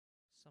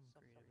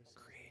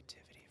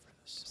Creativity for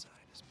the side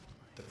is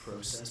the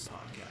Process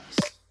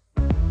Podcast.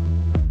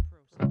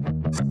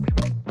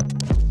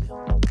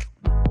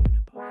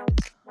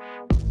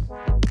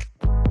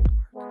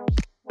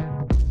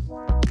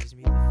 Gives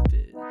me the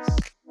fizz.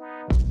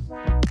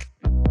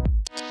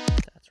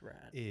 That's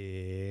rad.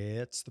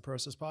 It's the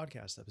Process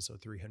Podcast,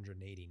 episode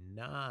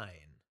 389,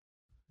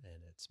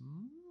 and it's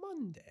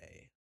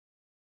Monday.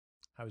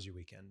 How was your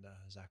weekend,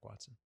 Zach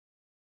Watson?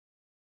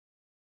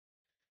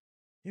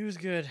 It was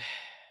good.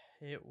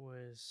 It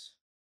was.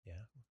 Yeah.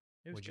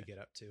 It was What'd you good.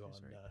 get up to It was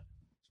on very good.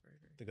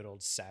 the good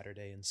old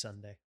Saturday and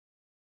Sunday?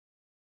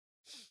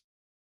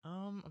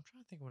 I'm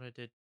trying to think what I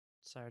did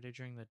Saturday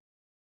during the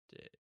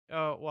day.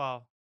 Oh,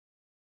 well,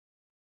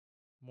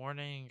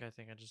 morning. I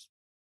think I just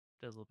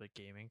did a little bit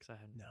gaming because I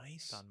hadn't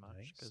done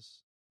much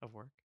because of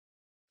work.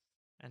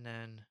 And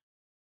then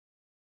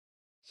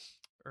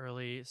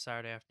early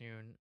Saturday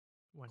afternoon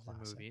went to the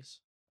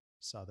movies.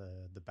 Saw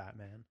the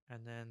Batman.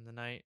 And then the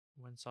night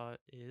when saw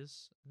it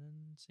is, and then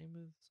same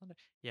with Sunday.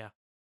 Yeah,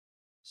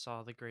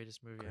 saw the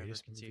greatest movie ever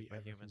conceived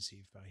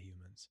by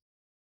humans.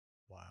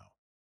 Wow.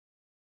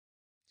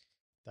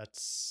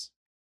 That's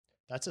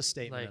a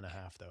statement and a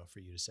half, though,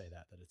 for you to say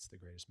that it's the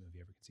greatest movie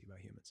ever conceived by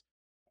humans.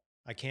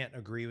 I can't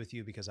agree with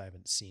you because I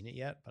haven't seen it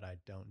yet, but I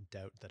don't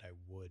doubt that I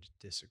would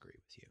disagree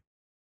with you.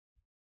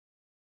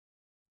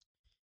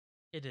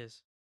 It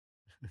is.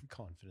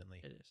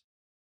 Confidently. It is.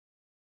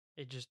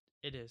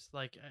 It is.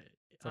 Like,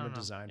 from a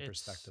design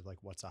perspective, like,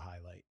 what's a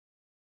highlight?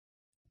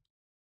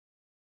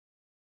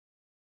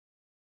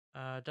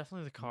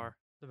 Definitely the car,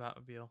 the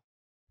Batmobile.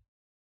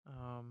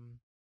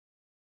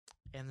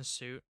 And the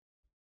suit.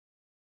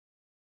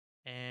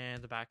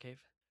 And the Batcave.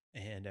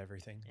 And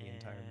everything, the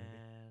entire movie.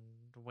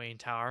 And Wayne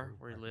Tower,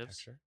 where he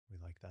lives. We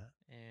like that.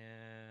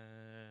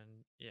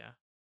 And yeah.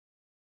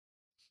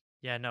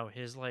 Yeah, no,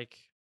 his, like,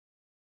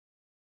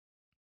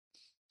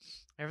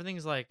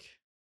 everything's like,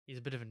 he's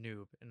a bit of a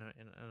noob in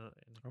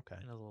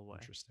a little way.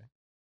 Interesting.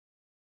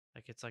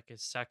 Like, it's like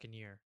his second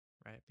year,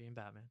 right, being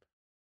Batman.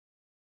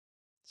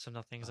 So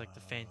nothing's like the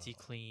fancy,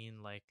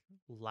 clean, like,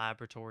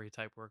 laboratory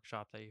type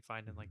workshop that you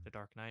find in, like, The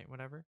Dark Knight,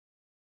 whatever.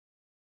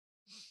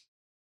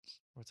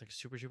 Where it's like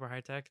super, super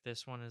high tech.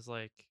 This one is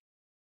like,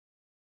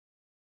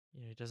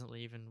 you know, he doesn't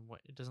live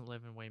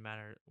in Wayne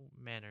Manor.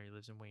 He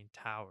lives in Wayne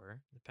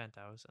Tower, the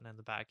penthouse, and then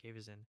the Batcave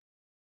is in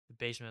the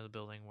basement of the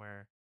building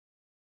where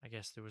I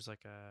guess there was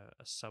like a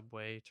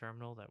subway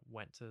terminal that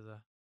went to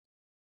the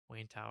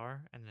Wayne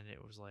Tower, and then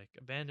it was like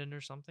abandoned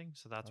or something.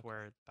 So that's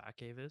where the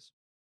Batcave is.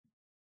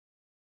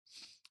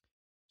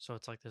 So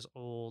it's like this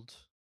old,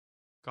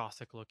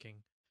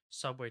 gothic-looking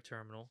subway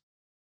terminal,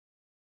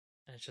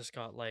 and it's just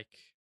got like,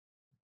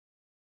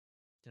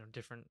 you know,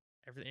 different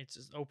everything. It's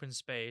just open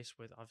space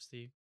with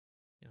obviously,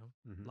 you know,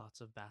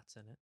 lots of bats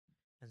in it,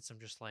 and some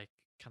just like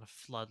kind of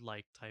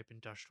floodlight type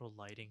industrial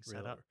lighting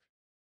setup.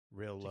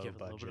 Real low give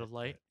budget, a little bit of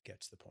light,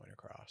 gets the point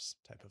across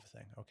type of a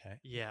thing. Okay.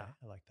 Yeah. Okay,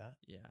 I like that.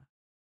 Yeah.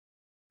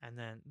 And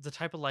then the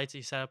type of lights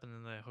you set up, and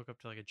then they hook up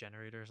to like a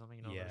generator or something.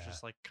 You know, there's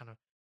just like kind of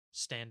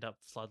stand up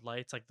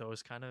floodlights, like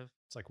those kind of.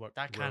 It's like what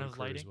that kind of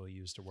lighting will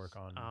use to work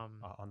on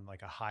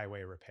like a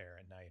highway repair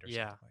at night or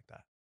something like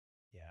that.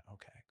 Yeah.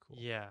 Okay. Cool.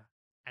 Yeah,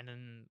 and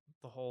then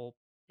the whole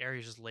area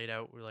is just laid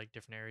out with like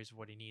different areas of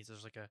what he needs.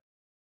 There's like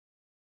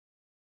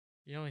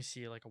you only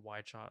see like a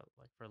wide shot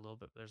like for a little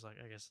bit, but there's like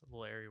I guess a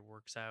little area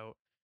works out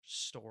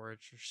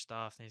storage or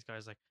stuff, and these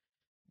guys like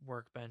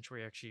workbench where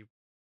he actually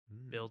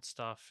builds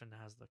stuff and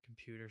has the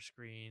computer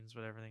screens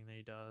with everything that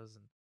he does,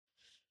 and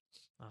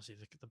obviously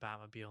the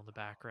Batmobile in the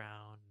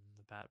background and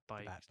the Bat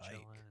bike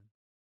chilling.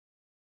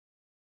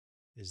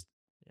 Does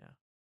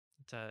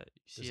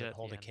it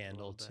hold a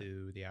candle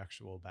to the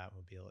actual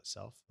Batmobile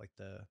itself, like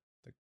the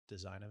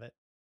design of it?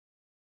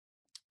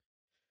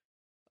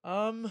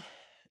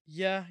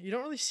 Yeah, you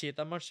don't really see it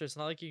that much, so it's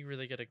not like you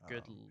really get a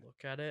good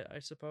look at it, I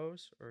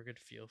suppose, or a good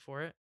feel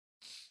for it.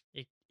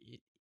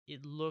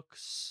 It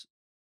looks,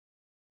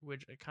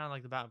 which kind of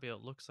like the Batmobile,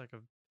 it looks like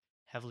a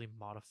heavily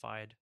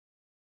modified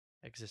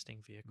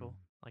existing vehicle.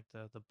 Like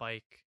the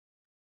bike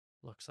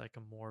looks like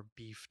a more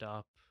beefed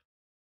up,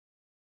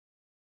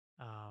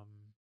 you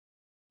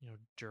know,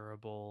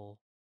 durable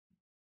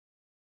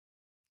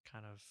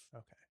kind of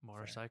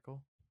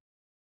motorcycle.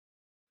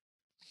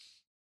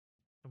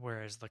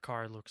 Whereas the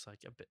car looks like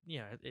a bit,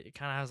 it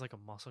kind of has like a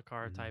muscle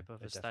car type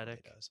of aesthetic.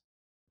 It does.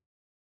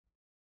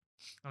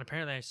 And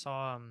apparently, I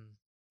saw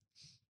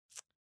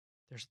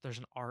there's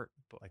an art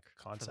book, like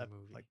concept, for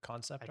the movie, like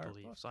concept I art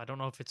believe. book? So I don't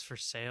know if it's for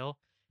sale.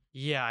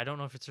 Yeah, I don't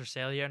know if it's for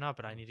sale yet or not,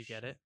 but I need to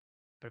get it.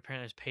 But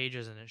apparently, there's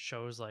pages and it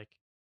shows like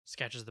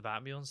sketches of the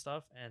Batmobile and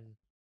stuff, and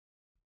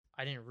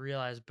I didn't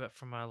realize, but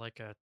from a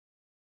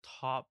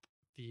top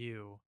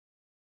view,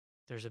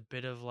 there's a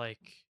bit of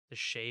like the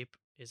shape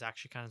is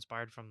actually kind of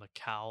inspired from the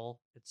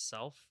cowl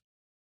itself,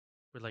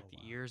 with like the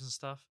ears and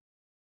stuff,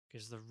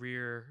 because the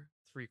rear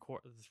three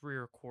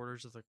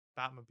quarters of the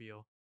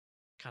Batmobile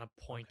kind of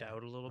point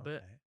out a little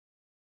bit,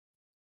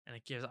 and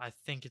it gives. I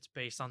think it's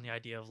based on the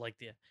idea of like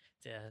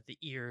the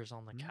ears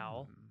on the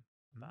cowl,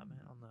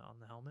 Batman on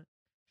the helmet.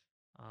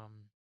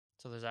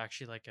 So there's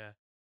actually like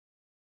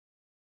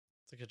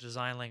it's like a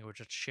design language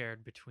that's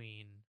shared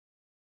between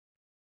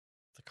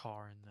the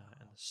car and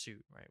the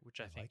suit, right? Which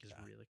I think like is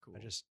that. really cool. I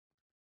just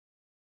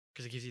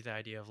because it gives you the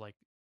idea of like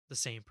the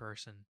same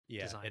person.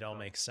 Yeah, designed it all both,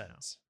 makes you know?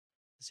 sense.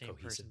 The same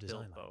Cohesive person design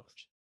built both.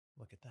 language.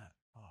 Look at that.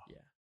 Oh, Yeah.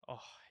 Oh,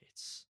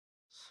 it's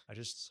I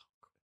just so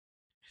cool.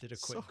 did a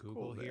So quick cool,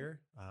 Google man.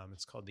 here.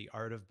 It's called The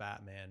Art of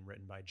Batman,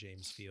 written by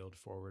James Field,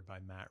 forward by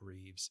Matt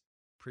Reeves.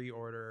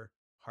 Pre-order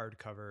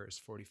hardcover is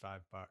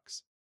 $45.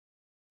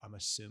 I'm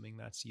assuming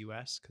that's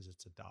US because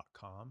it's a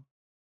 .com.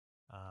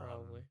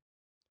 Probably.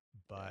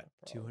 But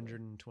Yeah, probably.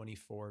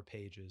 224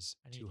 pages,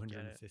 I need to get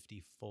it.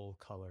 250 full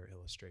color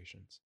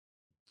illustrations.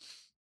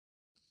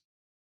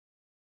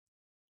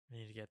 I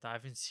need to get that.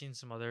 I've been seeing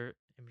some other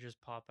images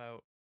pop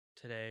out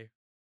today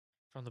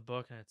from the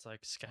book, and it's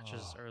like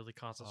sketches, early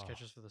concept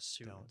sketches for the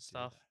suit and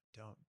stuff.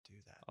 Don't do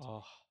that.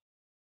 Oh,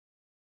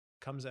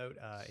 comes out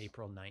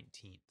April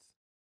 19th,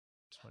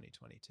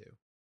 2022.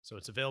 So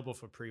it's available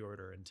for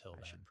pre-order until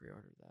then. I should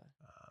pre-order that.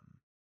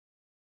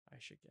 I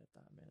should get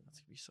that, man.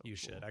 That's gonna be so. You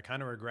cool. should. I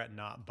kind of regret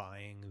not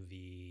buying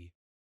the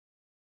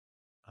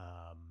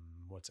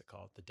what's it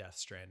called? The Death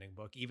Stranding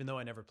book. Even though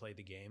I never played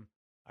the game,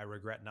 I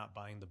regret not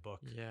buying the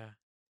book. Yeah.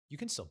 You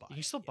can still buy it. You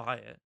can still buy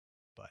it.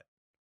 But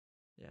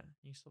yeah,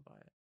 you can still buy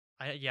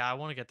it. I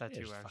want to get that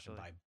too, just actually.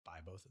 buy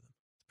both of them.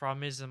 The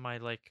problem is in my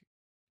like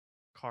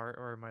cart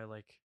or my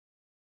like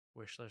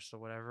wish list or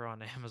whatever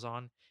on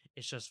Amazon,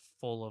 it's just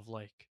full of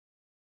like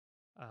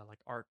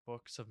art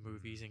books of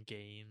movies and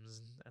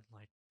games and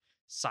like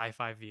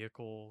sci-fi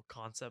vehicle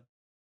concept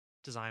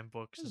design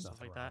books There's and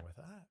stuff like nothing wrong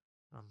that. with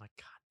that. I'm like,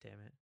 God damn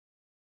it.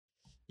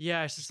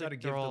 Yeah, it's just got to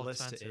like give they're the all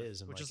list expensive, to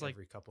Iz and which like is like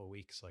every couple of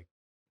weeks, like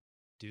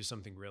do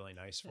something really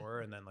nice for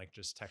her, and then like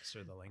just text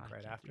her the link I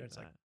right can't after. do It's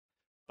like, that.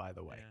 by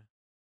the way,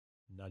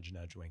 Yeah. nudge,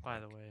 nudge, wink, By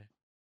wink, the way,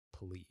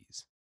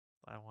 please.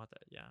 I want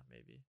that. Yeah,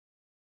 maybe.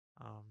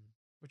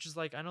 Which is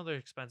like I know they're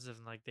expensive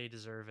and like they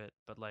deserve it,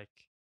 but like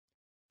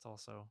it's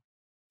also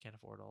can't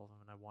afford all of them,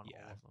 and I want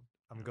all of them.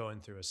 I'm going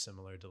through a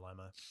similar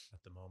dilemma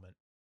at the moment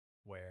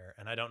where,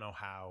 and I don't know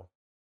how.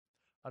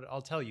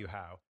 I'll tell you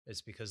how.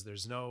 It's because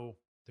there's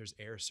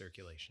air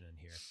circulation in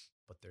here,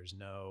 but there's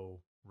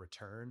no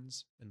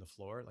returns in the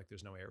floor. Like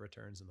there's no air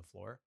returns in the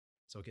floor.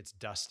 So it gets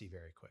dusty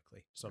very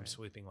quickly. So I'm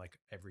sweeping like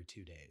every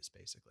 2 days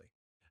basically.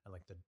 And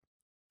like the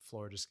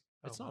floor just,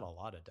 it's not a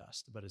lot of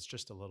dust, but it's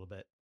just a little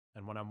bit.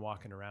 And when I'm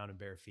walking around in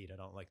bare feet, I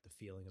don't like the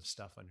feeling of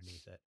stuff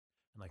underneath it.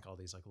 And like all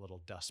these like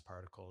little dust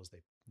particles,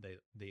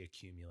 they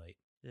accumulate.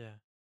 Yeah.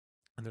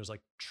 And there's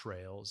like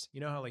trails.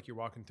 You know how like you're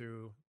walking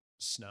through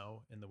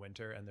snow in the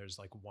winter and there's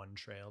like one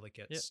trail that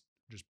gets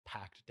just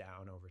packed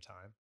down over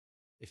time?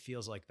 It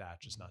feels like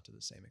that, just not to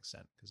the same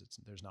extent because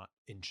there's not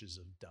inches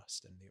of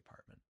dust in the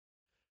apartment.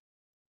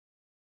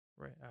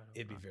 Right.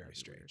 It'd be very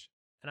strange.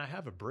 And I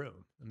have a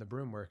broom and the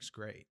broom works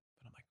great,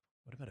 but I'm like,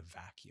 what about a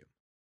vacuum?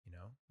 You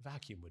know,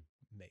 vacuum would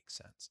make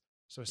sense.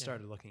 So I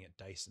started looking at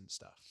Dyson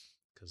stuff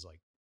because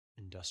like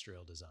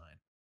industrial design.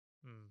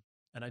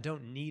 And I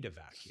don't need a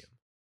vacuum.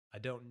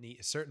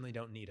 Certainly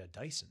don't need a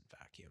Dyson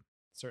vacuum.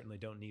 Certainly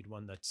don't need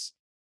one that's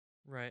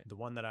right. The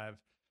one that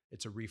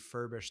it's a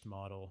refurbished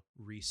model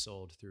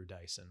resold through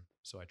Dyson.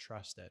 So I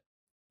trust it.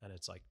 And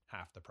it's like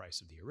half the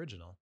price of the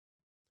original,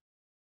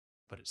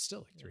 but it's still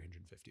like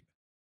 350.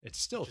 It's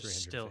still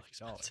 $350.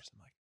 I'm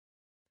like,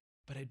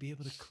 but I'd be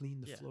able to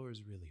clean the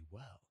floors really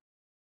well.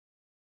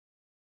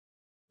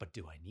 But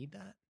do I need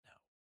that? No,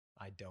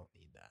 I don't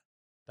need that.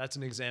 That's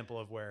an example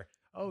of where,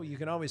 you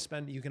can always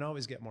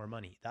get more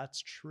money.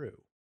 That's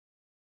true.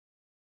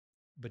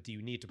 But do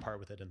you need to part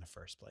with it in the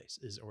first place?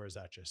 Or is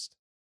that just...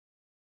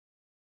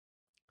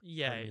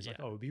 It's like,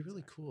 it'd be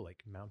really cool,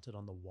 like mounted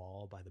on the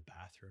wall by the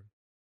bathroom.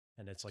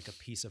 And it's like a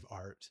piece of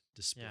art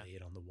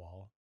displayed on the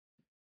wall.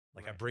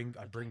 Like I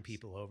bring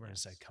people over and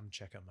say, come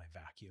check out my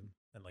vacuum.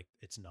 And like,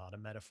 it's not a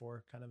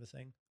metaphor kind of a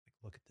thing. Like,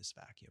 look at this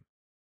vacuum.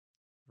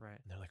 Right.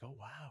 And they're like, oh,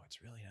 wow,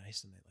 it's really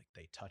nice. And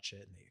they touch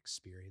it and they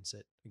experience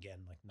it. Again,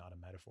 like not a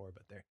metaphor,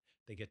 but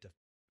they get to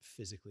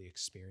physically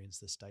experience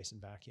this Dyson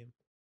vacuum.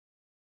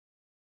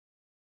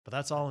 But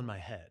that's all in my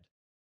head.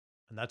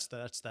 And that's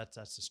the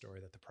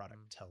story that the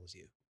product tells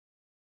you.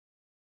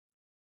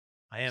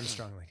 I am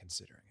strongly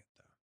considering it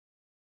though.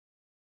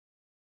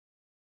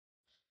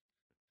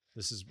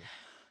 This is...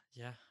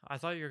 Yeah. I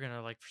thought you were going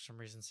to like, for some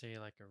reason, say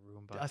like a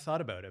Roomba. I thought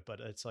about it, but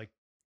it's like...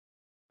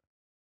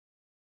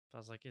 I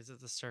was like, is it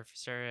the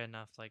surface area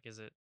enough? Like, is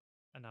it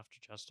enough to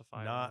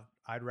justify?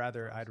 I'd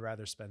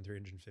rather spend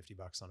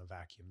 $350 on a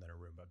vacuum than a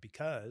Roomba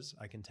because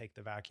I can take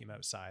the vacuum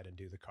outside and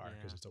do the car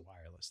because it's a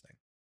wireless thing.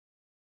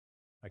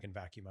 I can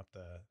vacuum up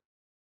the...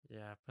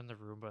 Yeah, putting the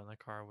Roomba in the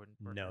car wouldn't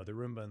work. No, the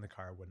Roomba in the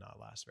car would not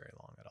last very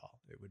long at all.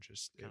 It would shit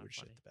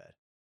the bed.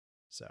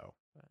 So,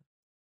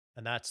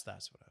 and that's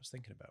what I was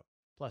thinking about.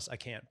 Plus, I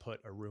can't put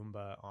a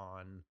Roomba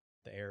on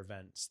the air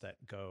vents that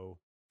go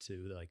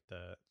to like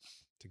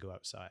to go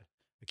outside.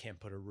 I can't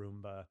put a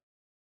Roomba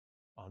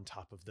on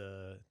top of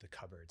the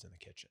cupboards in the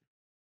kitchen.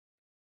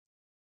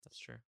 That's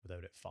true.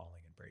 Without it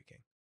falling and breaking.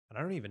 And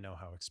I don't even know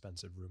how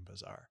expensive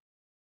Roombas are.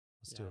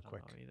 Let's Yeah, do I a don't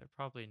quick know either.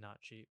 Probably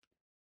not cheap.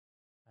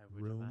 I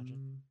would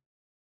imagine.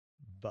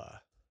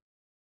 Roomba.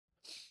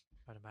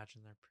 I'd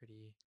imagine they're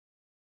pretty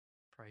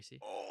pricey.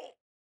 Oh.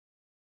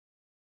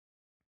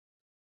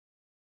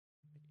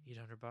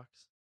 800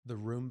 bucks. The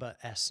Roomba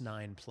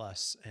S9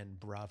 Plus and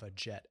Brava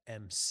Jet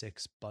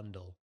M6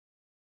 bundle.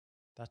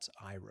 That's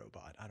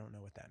iRobot. I don't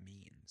know what that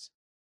means.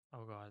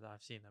 Oh god,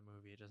 I've seen that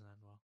movie. It doesn't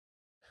end well.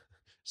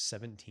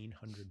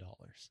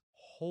 $1,700.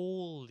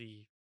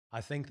 Holy,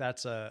 I think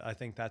that's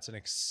an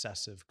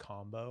excessive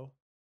combo.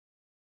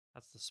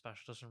 that's the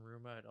special edition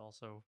Roomba. It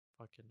also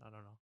fucking, I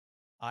don't know.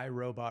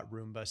 iRobot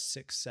Roomba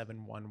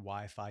 671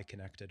 Wi-Fi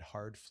connected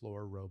hard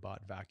floor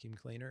robot vacuum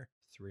cleaner,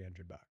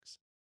 $300.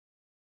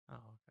 Oh,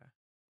 okay.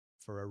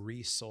 For a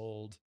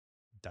resold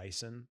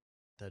Dyson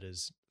that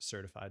is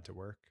certified to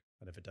work,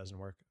 but if it doesn't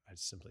work, I'd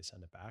simply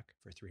send it back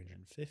for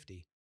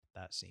 350.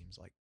 That seems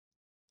like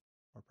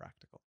more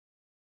practical.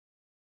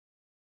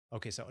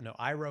 Okay, so no,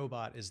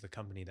 iRobot is the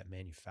company that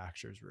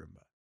manufactures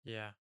Roomba.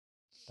 Yeah.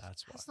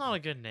 That's why. That's not a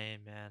good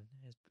name, man.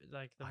 It's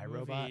like the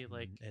iRobot, movie,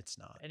 like it's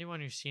not. anyone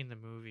who's seen the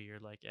movie, you're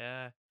like,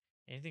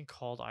 anything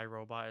called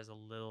iRobot is a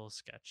little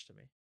sketch to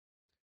me.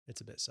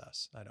 It's a bit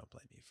sus. I don't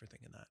blame you for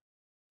thinking that.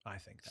 I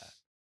think that.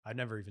 I've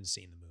never even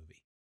seen the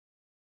movie.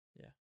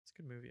 Yeah, it's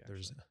a good movie.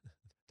 Actually.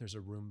 There's a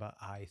Roomba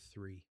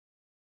i3.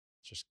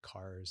 It's just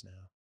cars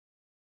now.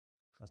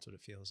 That's what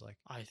it feels like.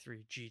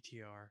 i3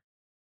 GTR.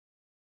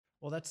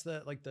 Well, that's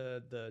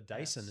the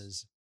Dyson Yes.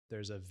 is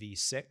there's a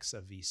V6,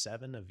 a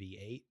V7, a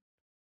V8,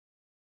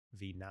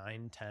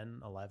 V9,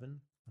 10,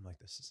 11. I'm like,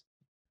 am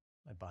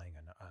I buying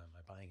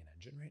an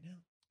engine right now?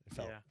 It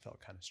felt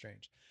kind of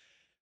strange.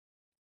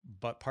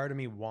 But part of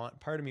me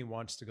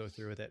wants to go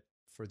through with it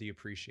for the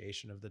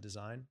appreciation of the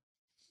design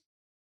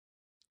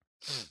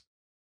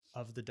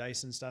of the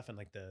Dyson stuff and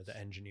like the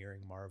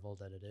engineering marvel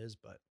that it is,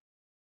 but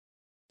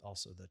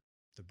also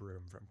the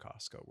broom from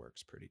Costco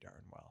works pretty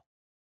darn well.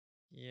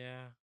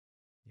 Yeah.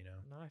 You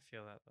know? No, I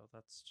feel that though.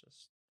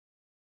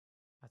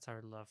 That's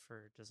our love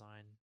for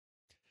design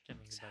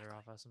getting better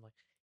off us. I'm like,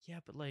 yeah,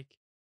 but like,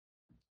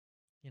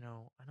 I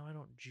know I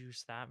don't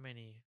juice that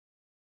many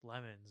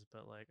lemons,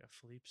 but like a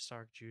Philippe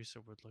Stark juicer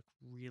would look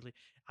really.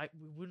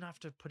 We wouldn't have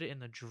to put it in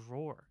the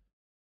drawer.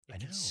 It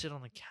can sit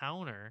on the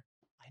counter,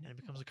 and it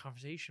becomes a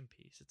conversation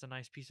piece. It's a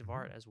nice piece of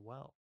art as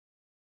well.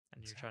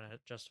 And you're trying to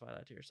justify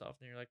that to yourself,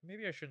 and you're like,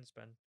 maybe I shouldn't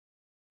spend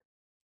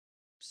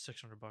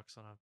 $600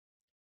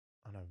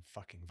 on a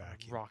fucking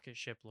vacuum, rocket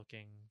ship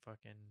looking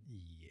fucking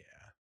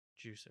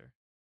juicer.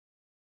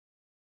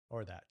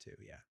 Or that too,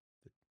 yeah.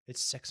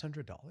 It's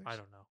 $600. I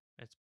don't know.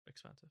 It's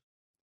expensive.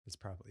 It's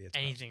probably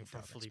anything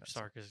from Philippe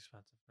Stark is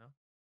expensive. No,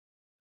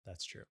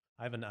 that's true.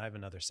 I have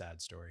another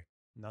sad story.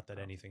 Not that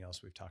anything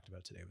else we've talked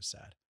about today was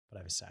sad, but I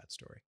have a sad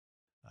story.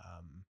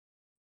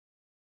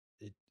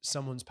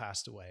 Someone's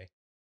passed away,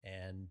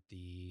 and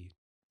the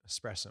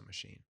espresso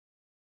machine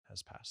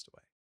has passed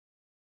away.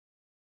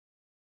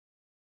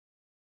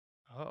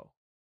 Oh,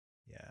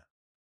 yeah,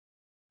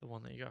 the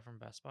one that you got from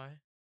Best Buy.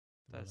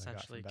 That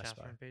essentially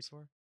Catherine paid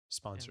for.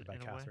 Sponsored by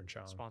Catherine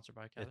Chong. Sponsored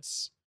by Catherine.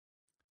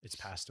 It's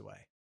passed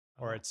away,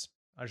 or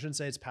I shouldn't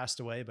say it's passed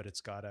away, but it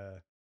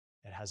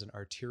has an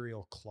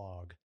arterial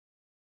clog,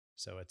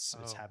 so it's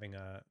having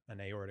an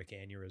aortic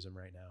aneurysm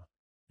right now,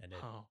 and it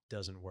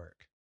doesn't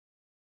work.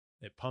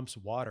 It pumps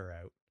water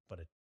out, but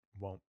it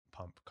won't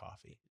pump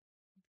coffee.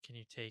 Can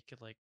you take it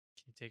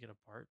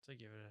apart to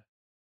give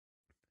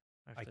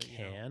it a? I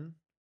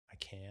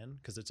can,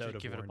 because it's out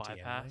of warranty. Give it a bypass.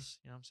 Anyway.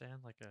 You know what I'm saying?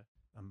 Like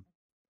I'm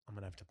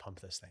gonna have to pump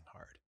this thing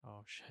hard.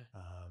 Oh shit.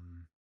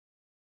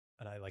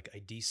 And I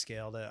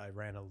descaled it. I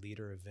ran a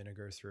liter of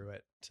vinegar through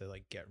it to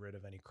like get rid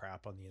of any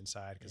crap on the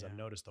inside, because I've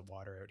noticed the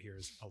water out here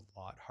is a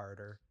lot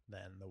harder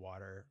than the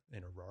water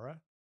in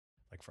Aurora,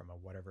 like from a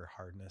whatever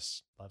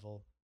hardness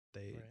level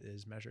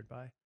is measured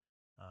by.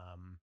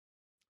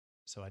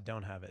 So I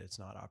don't have it. It's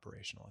not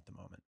operational at the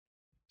moment.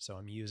 So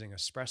I'm using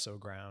espresso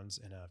grounds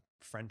in a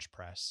French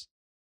press,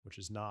 which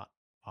is not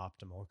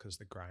optimal because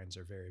the grinds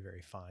are very,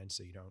 very fine.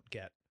 So you don't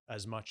get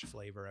as much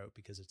flavor out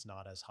because it's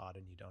not as hot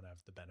and you don't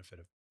have the benefit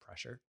of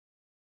pressure.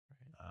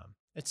 Right.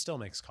 It still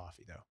makes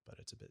coffee though, but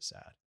it's a bit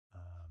sad.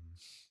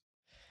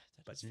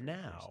 But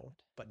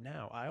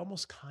now I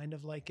almost kind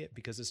of like it,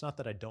 because it's not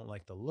that I don't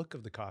like the look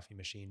of the coffee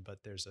machine,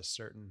 but there's a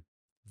certain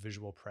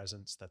visual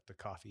presence that the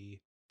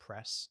coffee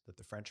press, that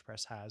the French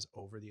press has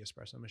over the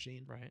espresso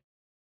machine. Right.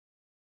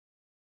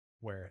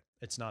 Where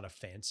it's not a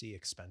fancy,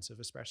 expensive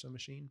espresso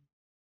machine.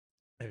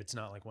 It's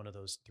not like one of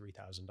those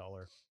 $3,000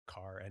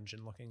 car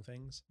engine looking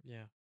things.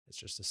 Yeah. It's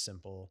just a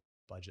simple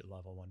budget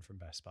level one from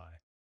Best Buy.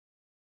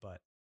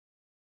 But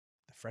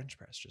the French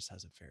press just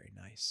has a very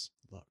nice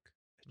look.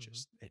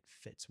 It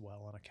fits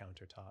well on a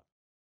countertop,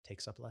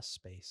 takes up less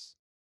space.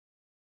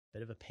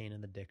 Bit of a pain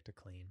in the dick to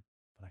clean,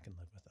 but I can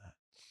live with that.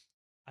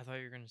 I thought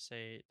you were going to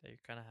say that you're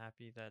kind of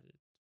happy that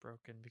it's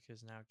broken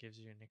because now it gives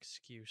you an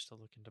excuse to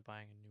look into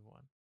buying a new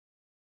one.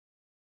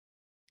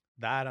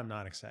 That I'm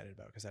not excited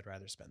about, because I'd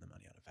rather spend the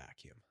money on a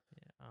vacuum.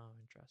 Yeah. Oh,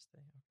 interesting.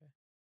 Okay.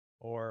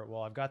 Or,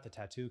 well, I've got the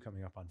tattoo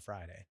coming up on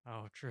Friday.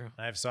 Oh, true.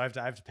 I have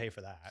to pay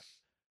for that.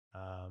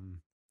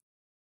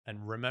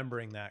 And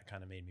remembering that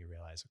kind of made me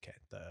realize, okay,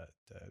 the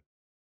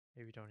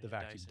Maybe don't the need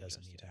vacuum Dyson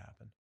doesn't just need to yet.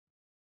 happen.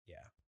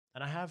 Yeah.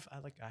 And I have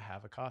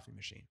a coffee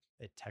machine.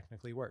 It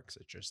technically works.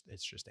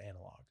 It's just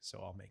analog. So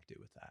I'll make do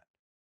with that.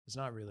 It's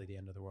not really the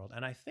end of the world.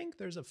 And I think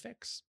there's a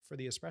fix for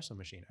the espresso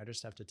machine. I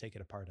just have to take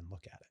it apart and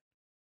look at it.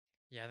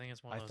 Yeah, I think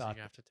it's one I of those thought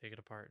you have to take it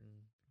apart and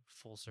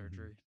full Mhm.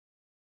 surgery.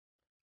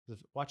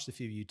 I've watched a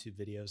few YouTube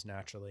videos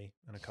naturally,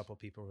 and a couple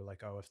people were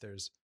like, "Oh, if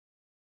there's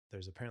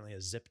apparently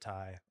a zip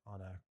tie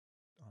on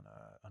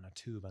a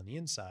tube on the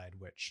inside,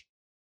 which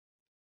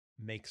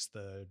makes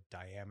the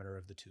diameter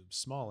of the tube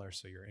smaller,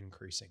 so you're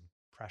increasing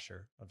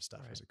pressure of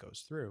stuff as Right. it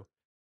goes through,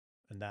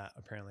 and that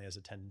apparently has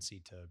a tendency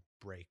to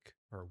break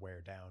or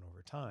wear down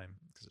over time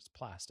because it's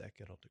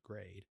plastic; it'll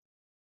degrade,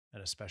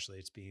 and especially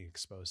it's being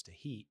exposed to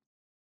heat.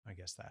 I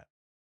guess that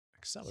It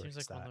accelerates seems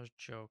like one of that. those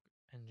joke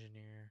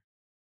engineer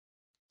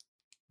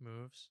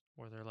moves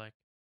where they're like,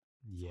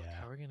 fuck, Yeah.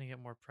 how are we gonna get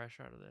more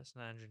pressure out of this?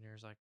 And the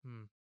engineer's like,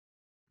 Hmm.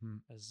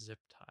 a zip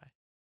tie.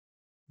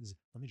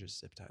 Let me just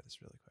zip tie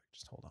this really quick.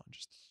 Just hold on.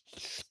 Just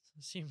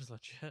Seems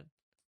legit.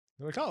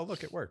 they're like, oh,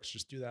 look, it works.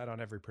 Just do that on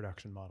every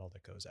production model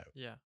that goes out.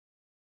 Yeah.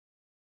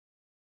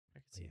 I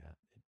could see Yeah, that.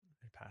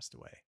 it passed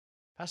away.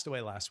 Passed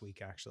away last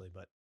week actually,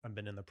 but I've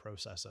been in the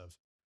process of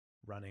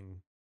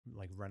running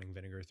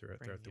vinegar throughout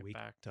Bringing the it week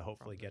back to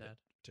hopefully from the get it dead.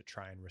 to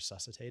try and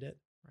resuscitate it.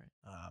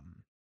 Right.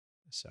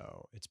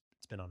 So it's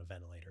been on a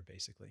ventilator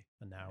basically,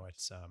 and now Right.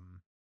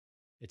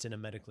 it's in a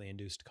medically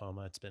induced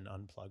coma. It's been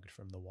unplugged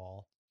from the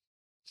wall,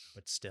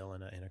 but still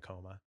in a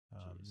coma.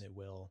 Jeez. It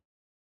will.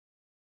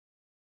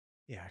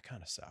 Yeah, it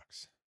kind of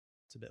sucks.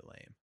 It's a bit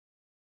lame.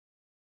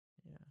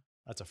 Yeah.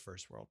 That's a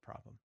first world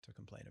problem to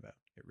complain about.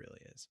 It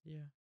really is.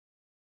 Yeah.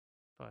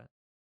 But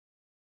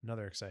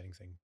Another exciting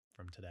thing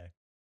from today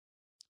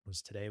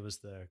was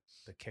the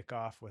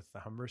kickoff with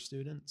the Humber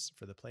students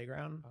for the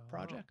playground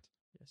project,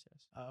 yes.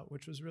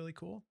 which was really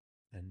cool.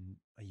 And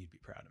you'd be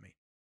proud of me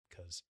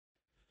because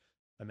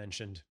I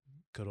mentioned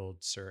good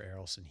old Sir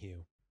Errolson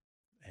Hugh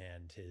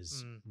and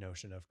his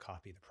notion of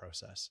copy the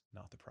process,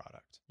 not the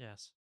product.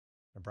 Yes.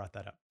 I brought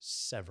that up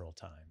several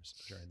times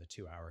during the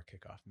 2-hour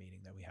kickoff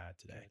meeting that we had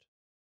today.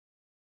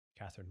 Good.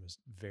 Catherine was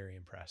very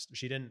impressed.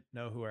 She didn't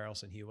know who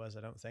Errolson Hugh was,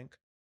 I don't think,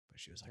 but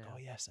she was like, Yeah. "Oh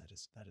yes,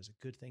 that is a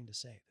good thing to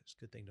say. That's a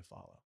good thing to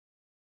follow."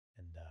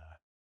 And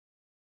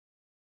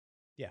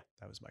yeah,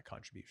 that was my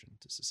contribution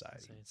to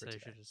society. So you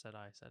should have said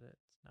I said it.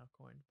 It's now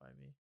coined by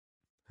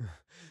me.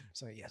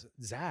 So yes,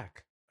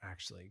 Zach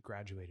actually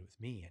graduated with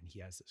me, and he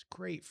has this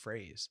great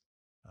phrase.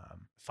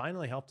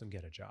 Finally helped him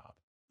get a job.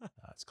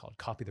 It's called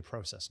 "copy the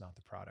process, not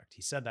the product."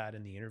 He said that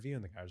in the interview,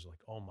 and the guy was like,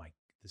 "Oh my,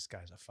 this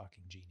guy's a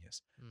fucking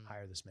genius.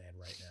 Hire this man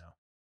right now."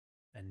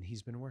 And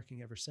he's been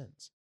working ever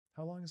since.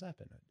 How long has that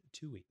been?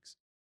 2 weeks.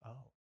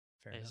 Oh,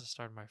 fair enough. This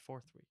started my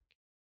 4th week.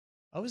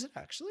 Oh, is it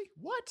actually?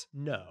 What?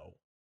 No.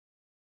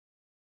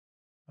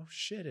 Oh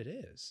shit, it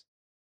is.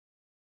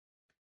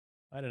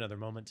 I had another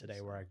moment today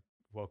where I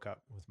woke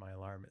up with my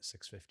alarm at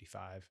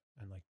 6:55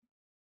 and like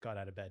got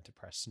out of bed to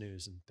press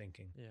snooze and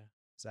thinking, Yeah.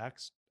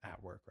 Zach's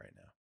at work right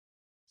now.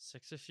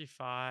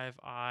 6:55.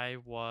 I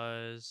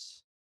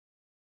was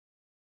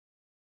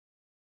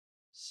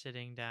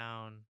sitting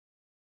down,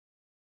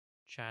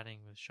 chatting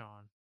with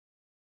Sean,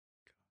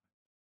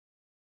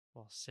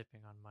 while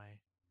sipping on my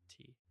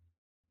tea.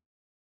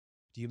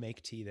 Do you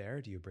make tea there?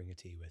 Or do you bring a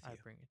tea with you? I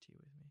bring a tea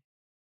with me.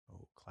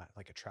 Oh,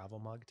 like a travel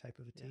mug type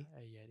of a tea? Yeah,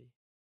 a Yeti.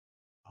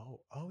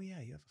 Oh yeah,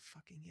 you have a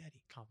fucking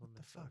Yeti. Compliment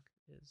what the fuck?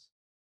 Is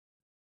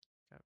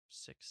got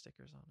 6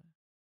 stickers on it.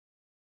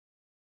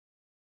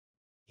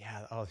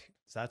 Yeah. Oh,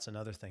 that's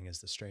another thing is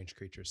the Strange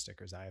Creatures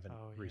stickers. I haven't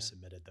Oh, yeah.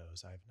 resubmitted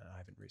those. I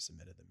haven't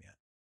resubmitted them yet.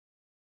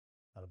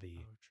 That'll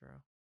be. Oh,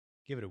 true.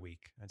 Give it a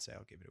week. I'd say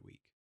I'll give it a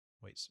week.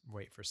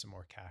 Wait for some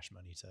more cash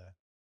money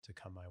to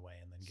come my way,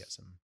 and then get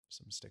some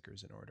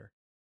stickers in order.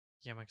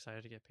 Yeah, I'm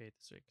excited to get paid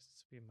this week because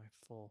this will be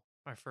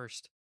my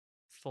first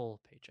full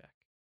paycheck.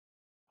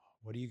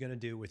 What are you gonna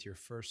do with your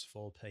first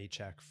full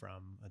paycheck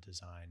from a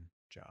design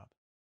job?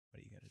 What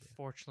are you gonna do?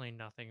 Fortunately,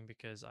 nothing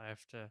because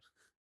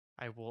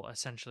I will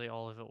essentially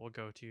all of it will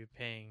go to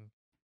paying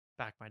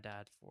back my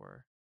dad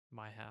for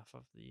my half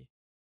of the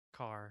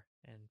car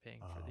and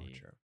paying for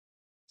the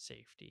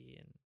safety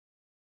and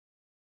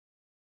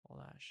all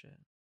that shit.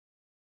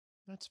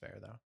 That's fair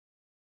though.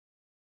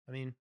 I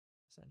mean,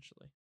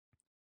 essentially,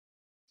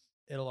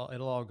 it'll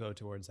all go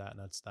towards that, and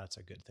that's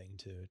a good thing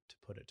to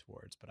put it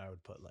towards. But I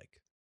would put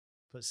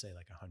say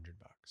like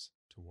 $100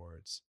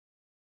 towards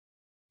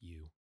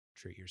you.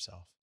 Treat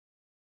yourself.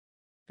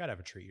 Gotta have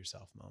a treat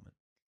yourself moment.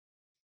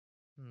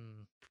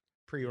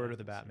 Pre-order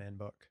the Batman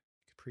book.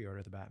 You could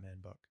pre-order the Batman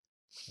book.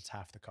 That's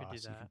half the cost.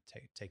 You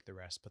can take the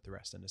rest, put the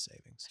rest into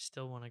savings. I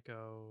still want to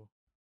go.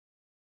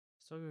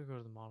 Still gonna go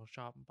to the model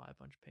shop and buy a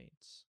bunch of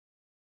paints.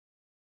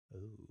 Oh,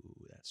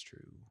 that's true.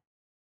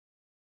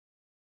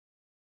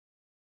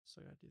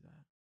 Still gotta do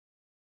that.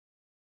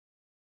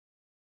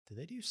 Do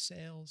they do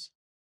sales?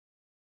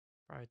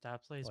 Probably at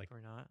that place,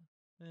 probably not.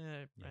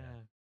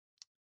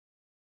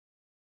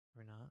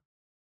 Probably not.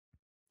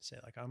 Say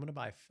like I'm gonna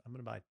buy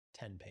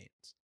 10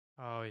 paints.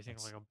 Oh, you think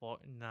That's like a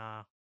bulk?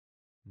 Nah,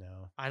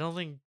 no. I don't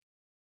think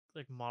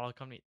like model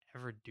company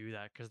ever do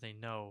that because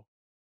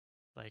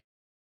like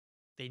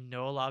they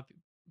know a lot of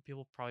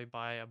people probably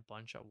buy a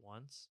bunch at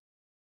once,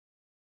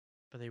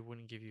 but they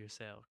wouldn't give you a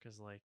sale because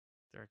like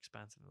they're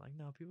expensive. Like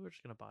no, people are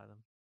just gonna buy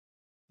them.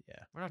 Yeah.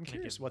 We're not I'm gonna give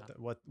curious them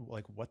what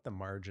that. what the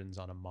margins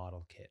on a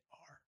model kit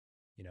are.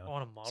 You know,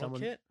 On a model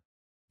someone kit,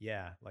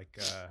 yeah, like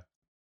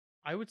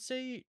I would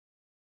say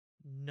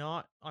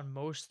not on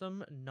most of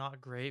them,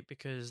 not great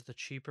because the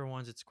cheaper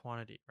ones it's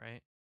quantity,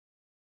 right?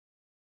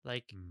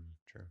 Like,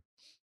 true.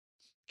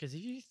 because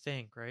if you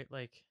think, right,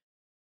 like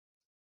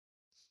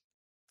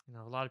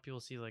a lot of people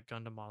see like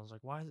Gundam models,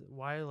 like why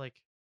like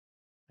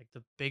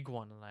the big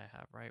one that I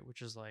have, right,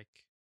 which is like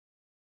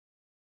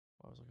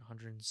what was like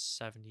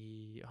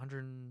 170,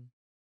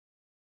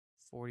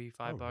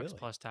 145 Oh, bucks really?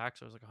 plus tax,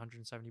 so it was like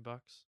 170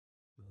 bucks,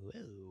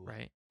 Whoa.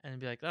 right? And it'd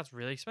be like that's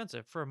really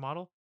expensive for a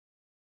model.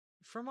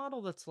 For a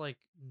model that's like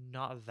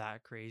not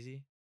that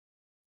crazy,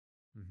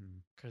 Mm-hmm.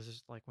 because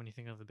it's like when you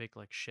think of the big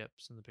like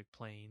ships and the big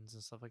planes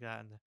and stuff like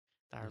that, and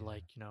that are Yeah.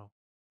 like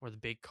or the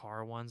big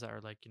car ones that are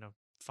like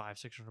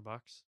 500-600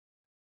 bucks,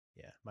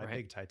 Yeah. My right?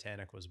 big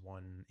Titanic was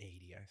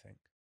 180, I think.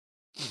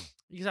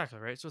 Exactly,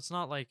 right. So it's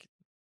not like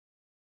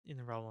in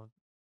the realm of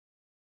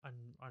on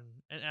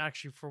and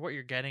actually for what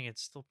you're getting,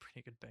 it's still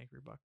pretty good bang for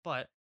your buck.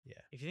 But Yeah.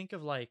 if you think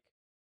of like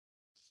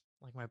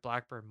my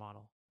Blackbird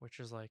model, which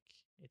is like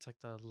it's like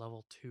the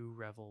level 2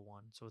 Revel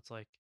one, so it's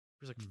like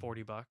it was like Mm-hmm.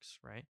 40 bucks,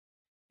 right?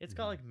 It's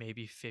got Mm-hmm. like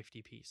maybe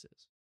 50 pieces,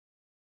 It's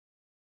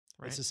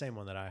right? the same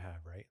one that I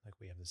have, right? Like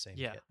we have the same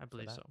Yeah, kit I for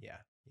believe that. so. Yeah.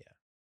 Yeah.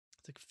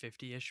 It's like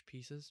 50-ish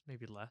pieces,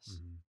 maybe less.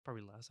 Mm-hmm.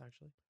 Probably less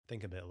actually.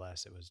 Think a bit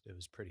less. It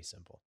was pretty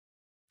simple.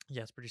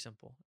 Yeah, it's pretty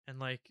simple. And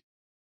like,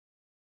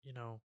 you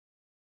know,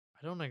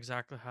 I don't know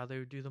exactly how they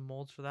would do the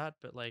molds for that,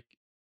 but like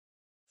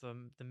the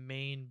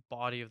main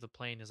body of the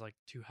plane is like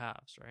two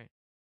halves, right?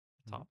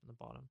 The Mm-hmm. top and the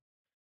bottom.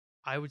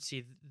 I would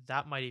see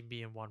that might even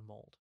be in one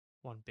mold,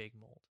 one big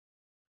mold.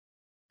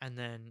 And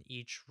then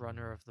each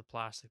runner Mm-hmm. of the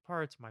plastic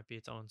parts might be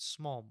its own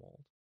small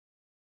mold.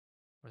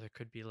 Or there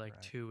could be like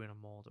Right. two in a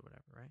mold or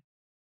whatever, right?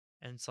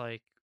 And it's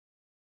like,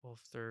 well,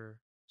 if they're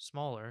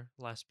smaller,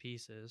 less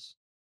pieces,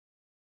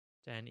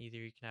 then either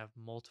you can have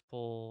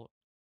multiple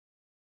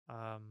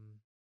um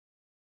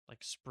like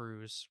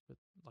sprues with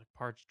like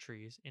parts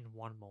trees in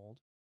one mold,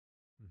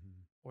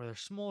 Mm-hmm. or they're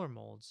smaller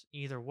molds.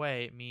 Either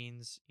way, it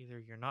means either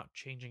you're not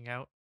changing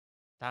out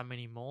that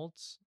many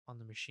molds on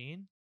the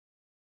machine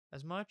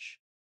as much,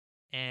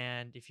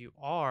 and if you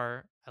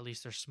are, at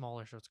least they're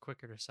smaller, so it's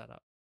quicker to set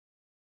up,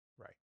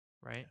 Right.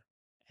 right?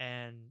 Yeah.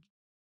 And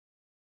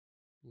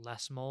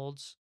less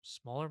molds,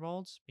 smaller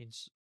molds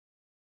means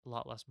a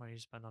lot less money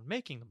to spend on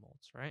making the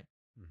molds, right?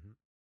 Mm-hmm.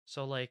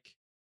 So like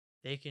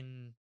they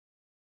can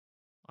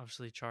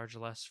obviously charge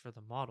less for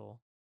the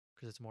model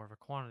because it's more of a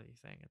quantity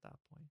thing at that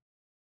point.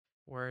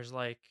 Whereas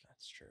like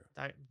That's true.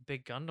 that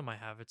big Gundam I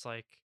have, it's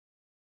like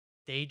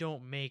they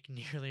don't make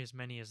nearly as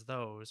many as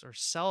those or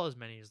sell as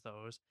many as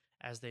those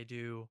as they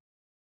do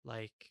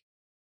like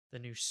the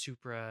new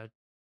Supra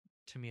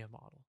Tamiya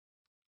model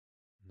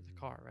for the Mm.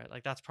 car, right?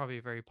 Like that's probably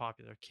a very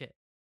popular kit.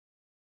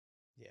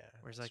 Yeah,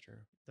 Whereas that's like true.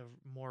 the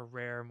more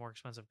rare, more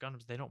expensive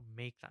Gundams, they don't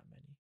make that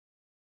many,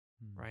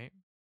 Mm. right?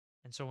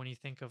 And so when you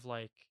think of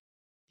like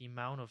the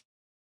amount of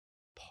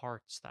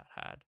parts that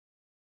had,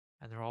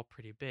 and they're all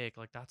pretty big,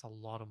 like that's a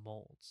lot of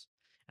molds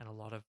and a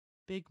lot of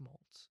big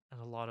molds and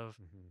a lot of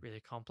Mm-hmm.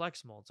 really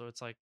complex molds. So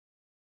it's like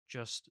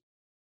just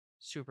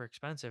super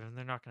expensive and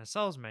they're not going to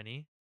sell as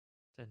many,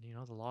 then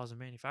the laws of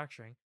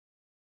manufacturing.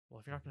 Well,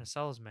 if you're not going Mm-hmm. to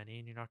sell as many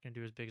and you're not going to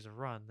do as big as a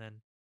run,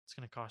 then it's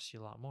going to cost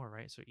you a lot more,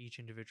 right? So each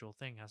individual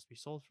thing has to be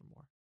sold for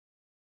more,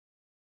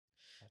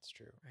 That's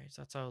true. right?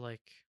 So that's how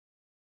like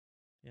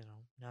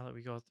now that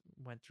we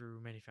went through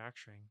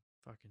manufacturing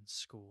fucking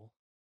school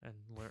and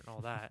learned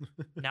all that.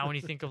 Now when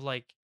you think of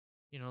like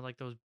like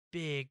those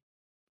big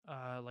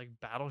like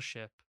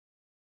battleship,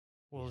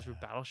 well, those were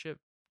Yeah. battleship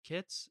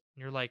kits,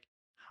 and you're like,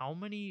 how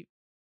many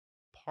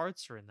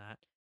parts are in that?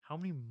 How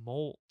many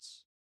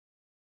molds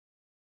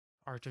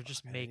are to Fuck,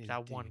 just I make that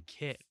didn't one even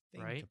kit,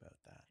 think right? about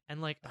that.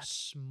 And like a That's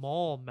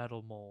small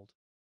metal mold,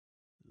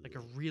 like a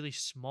ugh. really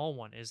small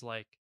one, is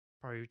like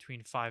probably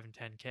between 5 and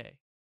 10K.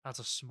 That's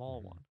a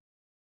small Mhm. one,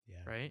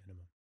 Yeah, right?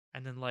 minimum.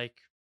 And then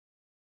like,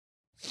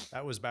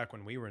 That was back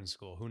when we were in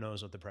school. Who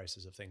knows what the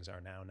prices of things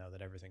are now? Now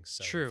that everything's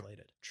so true,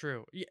 inflated,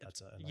 true, yeah,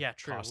 that's a and the yeah,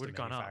 true. It cost would of have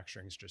gone up.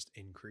 manufacturing's just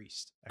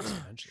increased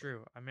exponentially.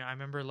 True. I mean, I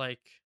remember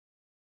like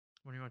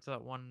when we went to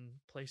that one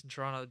place in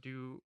Toronto to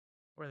do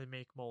where they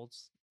make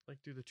molds, like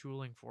do the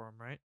tooling for them,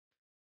 right?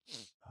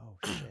 Oh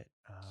I shit.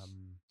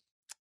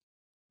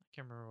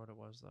 can't remember what it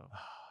was though.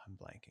 I'm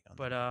blanking on the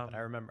But name, but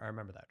I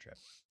remember that trip.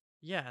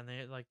 yeah, and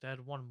they had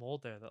one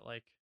mold there that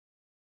like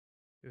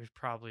it was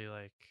probably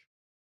like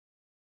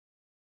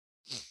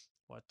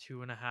what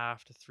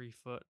 2.5 to 3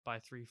 foot by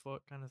 3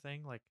 foot kind of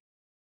thing, like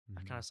that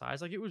kind Mhm. of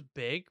size. Like it was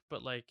big,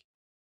 but like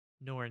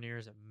nowhere near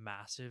as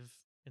massive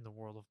in the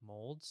world of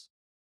molds.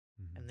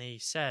 And they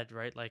said,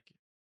 right, like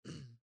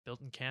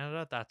built in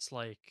Canada, that's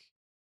like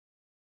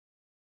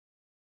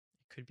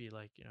it could be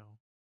like,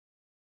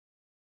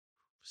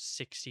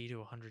 60 to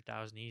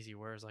 100,000 easy,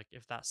 whereas like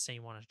if that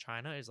same one in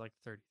China is like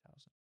 30,000,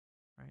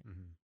 right?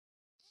 Mm-hmm.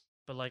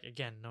 But like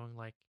again, knowing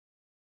like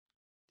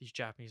these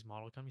Japanese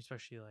model companies,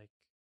 especially like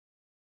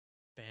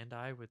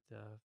Bandai with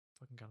the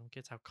fucking Gundam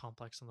kits, how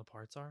complex some of the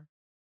parts are.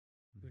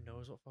 Who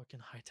knows what fucking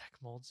high tech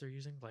molds they're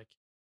using? Like,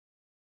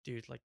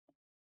 dude, like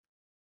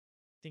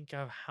think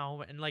of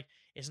how, and like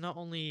it's not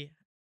only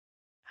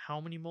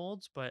how many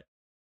molds, but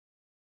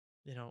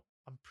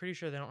I'm pretty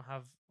sure they don't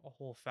have a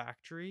whole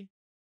factory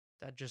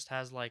that just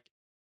has like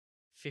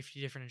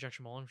 50 different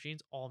injection molding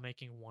machines all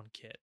making one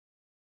kit.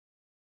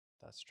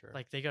 That's true.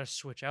 Like they got to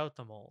switch out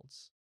the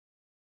molds.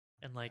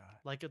 And God.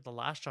 like at the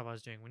last job I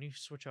was doing, when you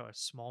switch out a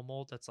small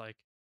mold that's like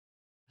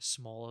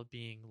small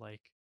being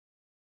like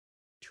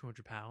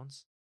 200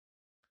 pounds,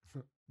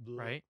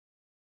 right?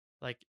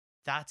 Like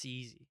that's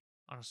easy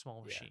on a small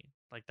Yeah. machine.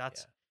 Like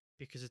that's Yeah.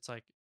 because it's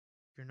like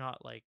you're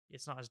not like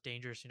it's not as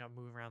dangerous. You're not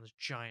moving around this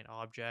giant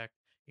object.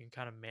 You can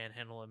kind of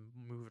manhandle and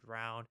move it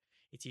around.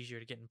 It's easier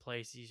to get in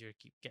place. It's easier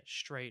to get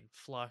straight and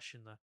flush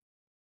and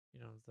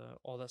the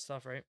all that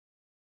stuff, right?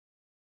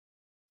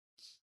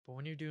 But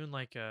when you're doing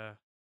like a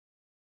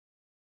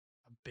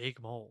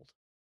big mold,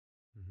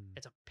 Mm-hmm.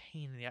 it's a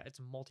pain in the ass. It's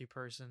a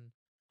multi-person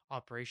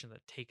operation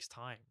that takes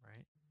time,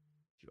 right?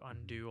 You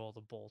undo all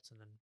the bolts and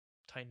then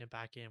tighten it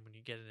back in when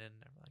you get it in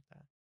and everything like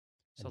that.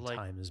 So And like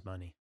time is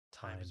money.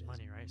 time is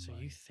money, right? So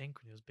you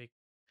think when it was big,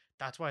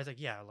 that's why it's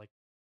like, yeah, like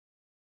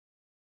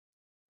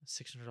a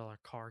 $600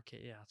 car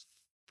kit, yeah, it's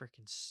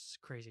freaking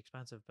crazy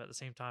expensive. But at the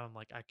same time, I'm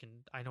like,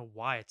 I know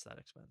why it's that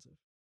expensive.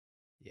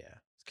 Yeah.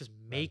 It's because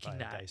Rather buy making a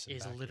that Dyson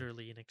is vacuum.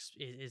 literally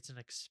it's an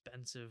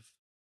expensive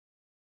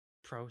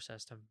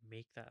process to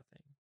make that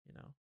thing.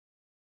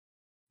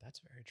 That's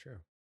very true.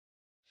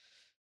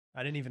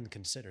 I didn't even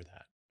consider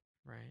that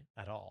Right.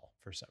 at all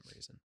for some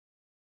reason.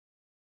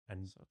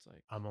 And So it's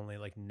like, I'm only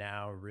like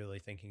now really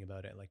thinking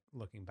about it, like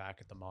looking back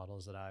at the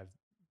models that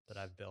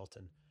I've built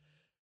and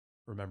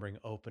remembering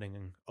opening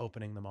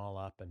them all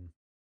up and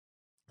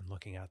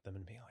looking at them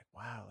and being like,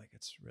 wow, like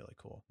it's really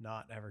cool.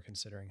 Not ever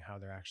considering how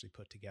they're actually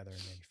put together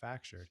and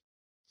manufactured.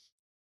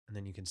 And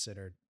then you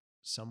considered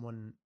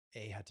someone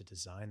had to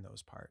design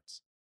those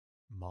parts,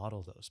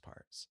 model those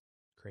parts,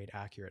 create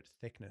accurate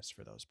thickness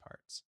for those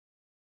parts.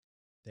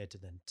 They had to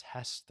then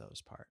test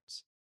those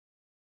parts.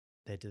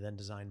 They had to then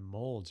design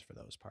molds for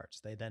those parts.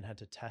 They then had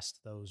to test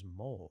those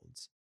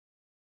molds,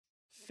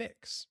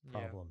 fix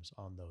problems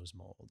on those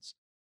molds,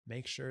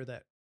 make sure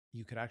that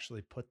you could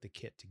actually put the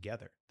kit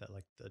together, that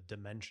like the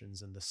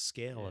dimensions and the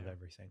scale of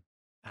everything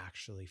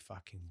actually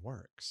fucking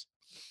works.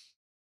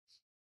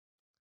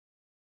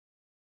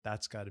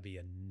 That's got to be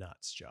a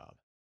nuts job.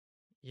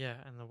 yeah,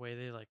 and the way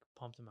they like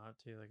pump them out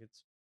too, like it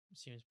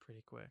seems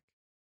pretty quick.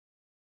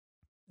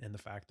 And the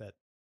fact that,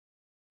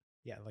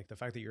 yeah, like the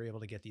fact that you're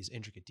able to get these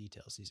intricate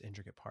details, these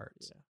intricate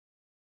parts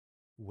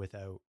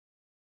without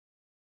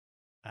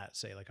at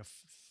say like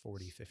a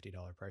 $40,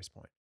 $50 price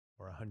point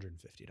or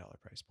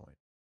 $150 price point.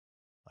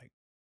 Like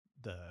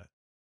the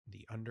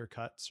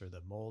undercuts or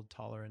the mold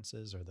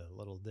tolerances or the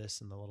little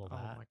this and the little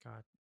that. Oh my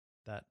god.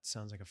 That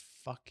sounds like a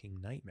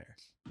fucking nightmare.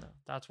 No.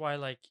 That's why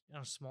like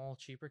on a small,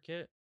 cheaper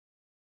kit,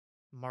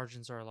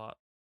 margins are a lot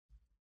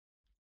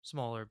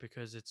smaller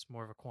because it's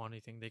more of a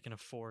quantity thing. They can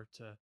afford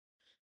to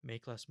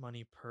make less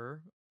money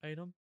per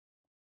item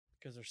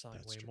because they're selling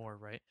way more,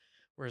 right?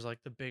 Whereas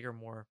like the bigger,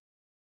 more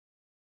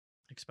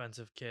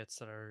expensive kits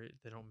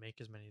they don't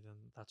make as many, then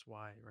that's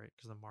why, right?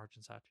 Because the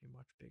margins have to be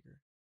much bigger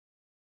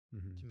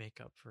to make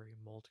up for your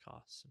mold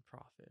costs and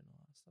profit and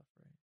all that stuff,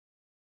 right?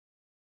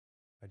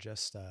 I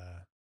just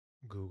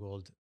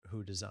Googled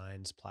who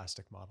designs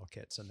plastic model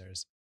kits, and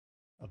there's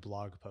a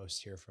blog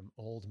post here from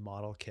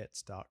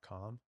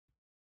oldmodelkits.com.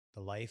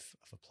 The Life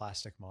of a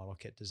Plastic Model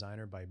Kit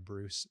Designer by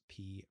Bruce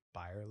P.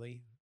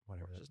 Byerly.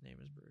 Whatever his name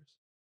is Bruce.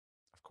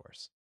 Of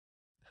course.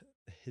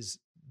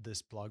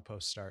 This blog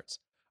post starts,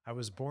 I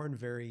was born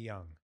very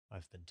young,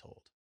 I've been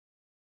told.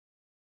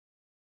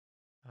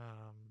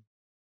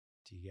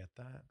 Do you get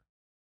that?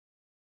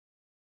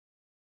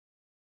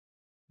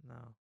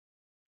 No.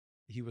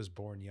 He was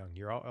born young.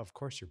 Of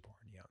course you're born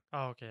young.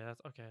 Oh,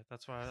 okay.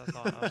 That's why I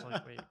thought. I was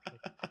like, wait,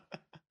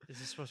 is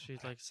this supposed to be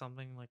like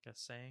something like a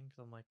saying?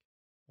 Because I'm like,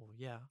 well,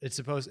 yeah. It's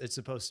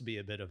supposed to be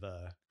a bit of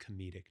a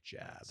comedic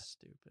jab. That's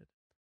stupid.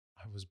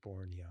 I was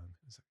born young.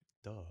 It's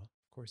like, duh.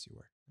 Of course you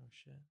were. Oh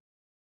shit.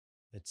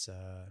 It's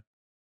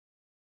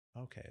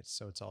okay.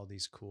 So it's all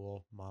these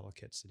cool model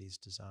kits that he's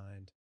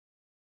designed.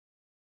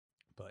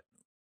 But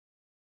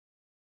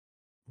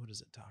what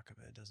does it talk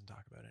about? It doesn't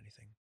talk about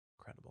anything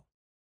credible.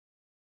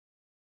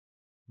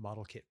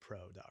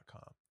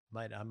 Modelkitpro.com.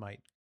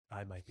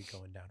 I might be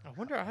going down. I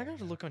wonder. I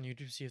gotta look on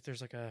YouTube to see if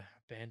there's like a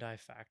Bandai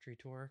factory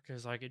tour,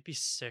 because like it'd be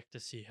sick to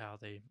see how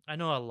they. I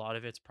know a lot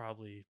of it's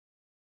probably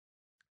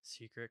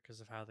secret because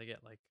of how they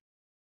get like,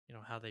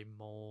 how they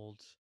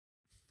mold.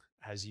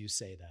 As you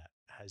say that.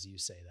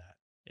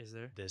 Is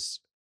there this?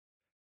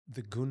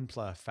 the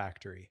Gunpla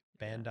Factory,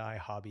 Yeah. Bandai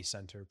Hobby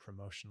Center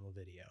promotional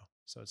video.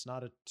 So it's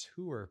not a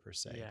tour per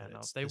se, Yeah, but no,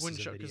 it's they this wouldn't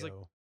is a show because like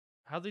video.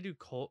 how they do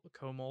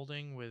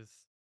co-molding with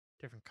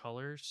different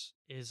colors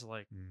is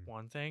like Mm,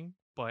 one thing,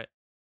 but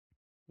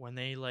when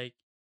they like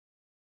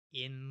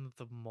in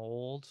the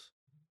mold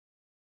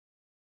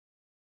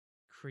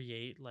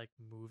create like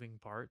moving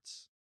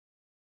parts,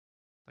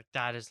 like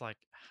that is like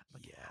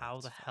yeah, how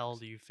it's the hell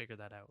fucked. do you figure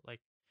that out?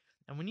 Like,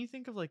 and when you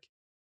think of like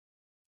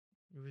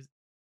with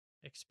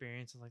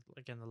experience and like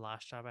again the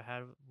last job I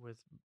had with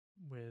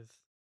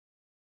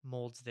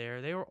molds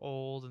there, they were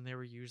old and they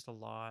were used a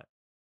lot.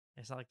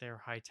 It's not like they were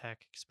high tech,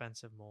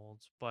 expensive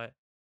molds, but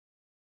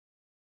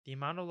the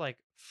amount of like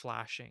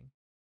flashing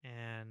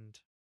and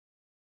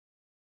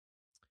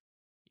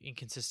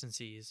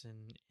inconsistencies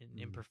and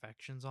Mm,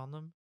 imperfections on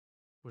them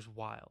was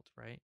wild,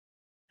 right?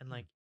 And hmm.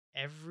 like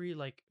every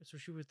like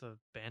especially with the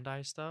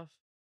Bandai stuff,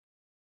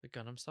 the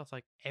Gundam stuff,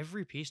 like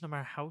every piece, no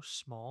matter how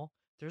small,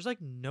 there's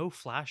like no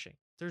flashing.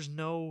 There's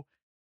no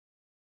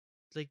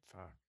like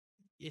Fuck.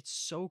 it's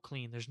so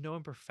clean. There's no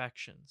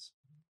imperfections,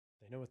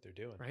 They know what they're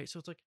doing. right? So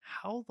it's like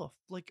how the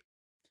like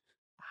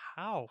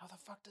how How the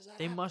fuck does that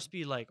they happen? must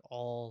be like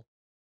all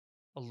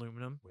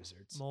aluminum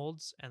Wizards.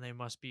 molds, and they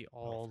must be Oh,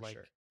 all for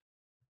sure.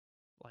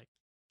 like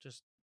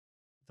just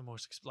the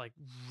most like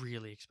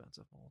really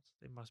expensive molds.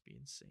 They must be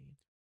insane.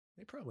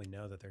 They probably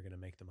know that they're going to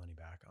make the money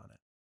back on it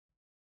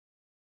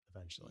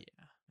eventually.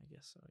 Yeah, I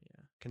guess so.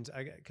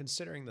 Yeah.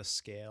 Considering the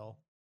scale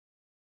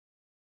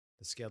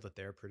that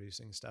they're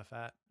producing stuff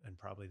at, and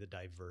probably the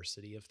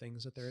diversity of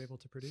things that they're able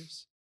to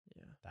produce,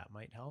 Yeah. that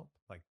might help.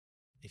 Like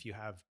if you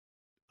have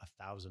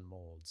 1,000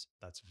 molds,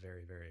 that's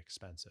very, very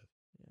expensive.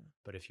 Yeah.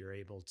 But if you're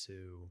able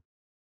to,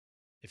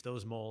 if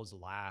those molds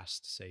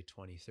last, say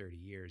 20, 30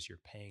 years, you're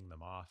paying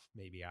them off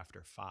maybe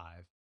after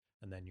 5,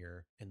 and then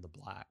you're in the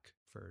black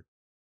for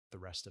the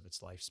rest of its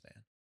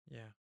lifespan.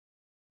 Yeah.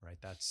 Right.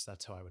 That's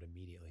how I would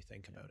immediately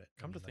think Yeah. about it.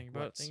 Come to like, think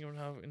about it, think about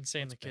how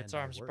insane what's the kits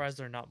are. Bandai I'm surprised worth?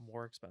 they're not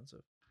more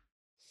expensive.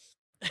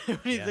 When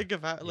you Yeah. think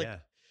about like, Yeah,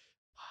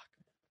 fuck,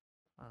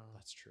 I don't know.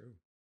 that's true.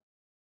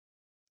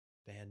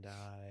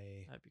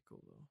 Bandai, That'd be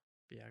cool though.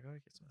 But yeah, I gotta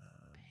get some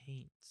um,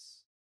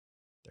 paints.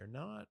 they're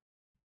not.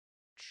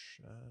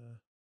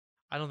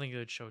 I don't think it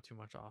would show too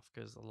much off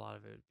because a lot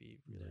of it would be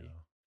really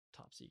No.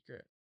 top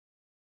secret.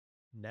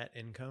 Net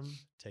income.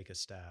 Take a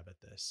stab at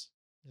this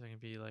Is it gonna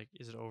be like?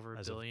 Is it over a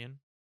as of billion?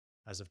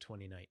 as of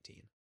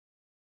 2019.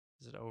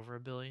 Is it over a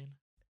billion?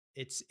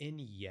 It's in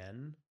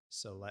yen,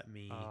 so let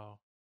me Oh,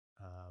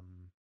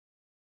 um,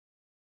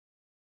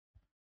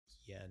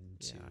 yen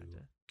to yeah. I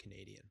did.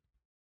 Canadian,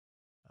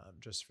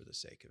 just for the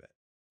sake of it.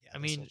 Yeah, I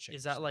this will mean, change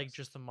is that like things.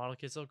 just the model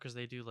kits though? Because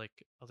they do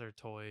like other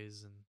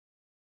toys and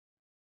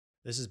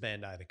This is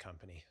Bandai, the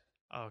company.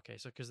 oh, okay.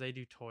 So because they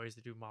do toys,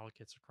 they do model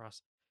kits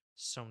across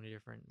so many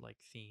different like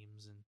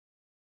themes and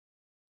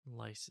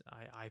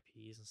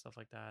IPs and stuff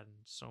like that, and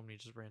so many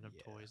just random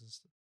Yeah, toys and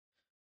stuff.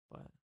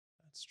 But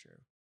that's true.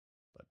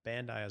 But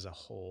Bandai as a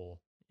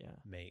whole yeah,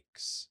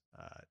 makes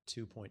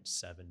 2.7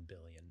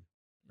 billion,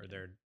 or yeah.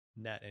 their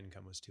net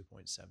income was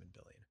 2.7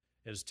 billion.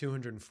 It was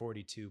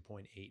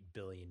 242.8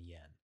 billion yen.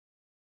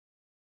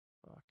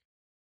 Fuck.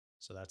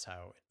 So that's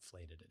how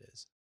inflated it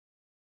is.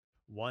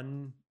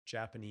 1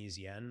 Japanese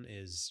yen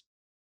is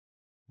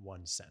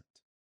 1 cent.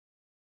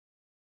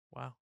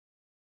 Wow.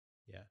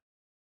 Yeah,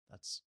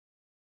 that's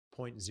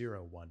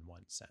 0.011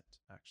 cent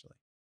actually,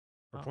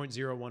 or Oh,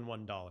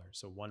 $0.011.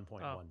 So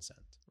 1.1 oh, cent.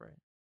 right.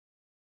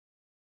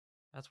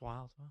 That's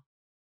wild. Wow.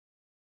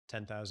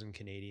 10,000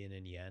 Canadian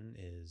in yen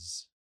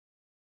is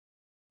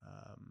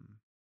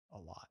a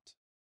lot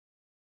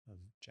of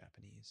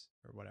Japanese,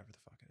 or whatever the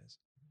fuck it is.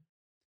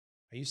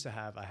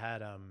 I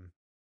had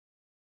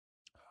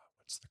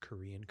what's the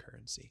Korean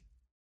currency?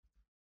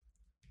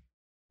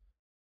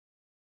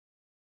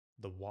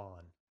 The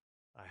won.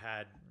 I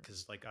had,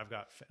 because like I've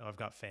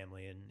got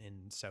family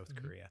in South Mhm.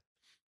 Korea,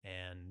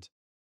 and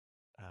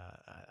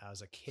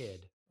as a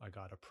kid I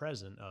got a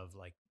present of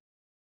like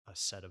a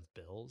set of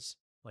bills,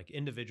 like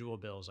individual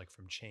bills, like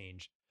from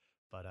change,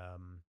 but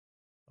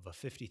of a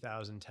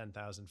 50,000,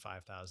 10,000,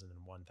 5,000,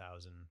 and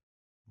 1,000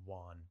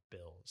 won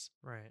bills,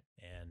 Right.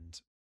 and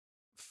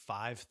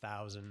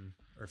 5,000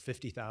 or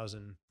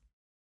 50,000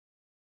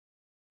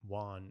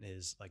 won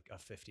is like a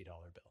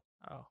 $50 bill,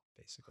 Oh.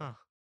 basically. Huh.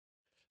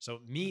 So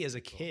me as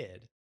a Cool.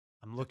 kid,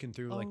 I'm looking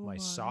through like Oh my my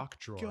sock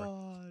drawer,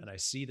 God. and I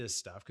see this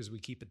stuff because we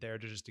keep it there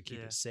just to keep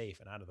Yeah. it safe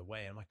and out of the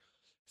way. I'm like,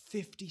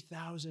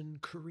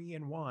 50,000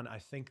 Korean won. I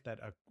think that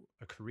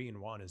a Korean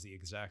won is the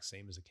exact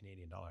same as a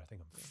Canadian dollar. I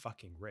think I'm Yeah.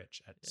 fucking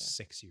rich at Yeah.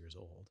 6 years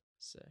old.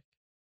 Sick.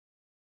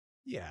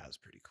 Yeah, it was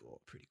pretty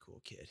cool. Pretty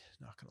cool kid.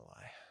 Not gonna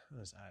lie. I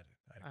had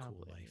I a don't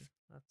cool blame you. life.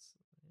 That's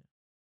yeah.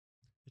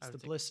 It's I the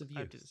would bliss of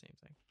I would do youth. the same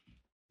thing.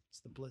 It's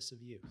the bliss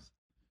of youth.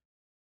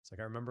 It's like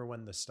I remember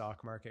when the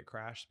stock market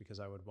crashed because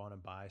I would want to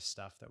buy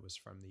stuff that was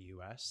from the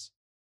US.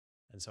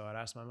 And so I'd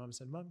ask my mom, I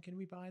said, Mom, can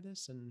we buy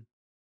this? And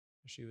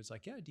she was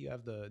like, yeah, do you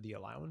have the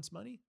allowance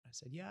money? I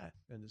said, yeah.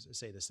 And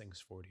say this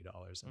thing's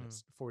 $40 and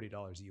it's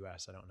 $40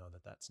 US. I don't know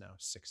that that's now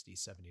 $60,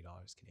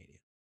 $70 Canadian.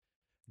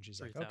 And she's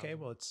like, okay, 3,000.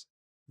 well, it's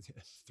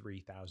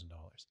 $3,000.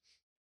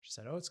 She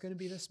said, oh, it's going to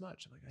be this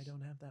much. I'm like, I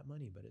don't have that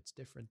money, but it's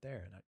different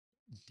there. And I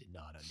did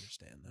not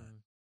understand that.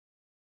 Mm.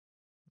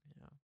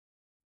 Yeah.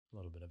 A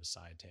little bit of a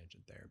side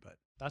tangent there, but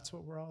that's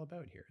what we're all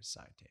about here is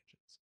side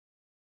tangents.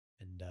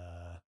 And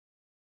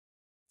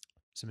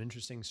some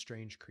interesting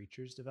strange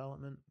creatures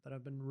development that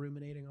I've been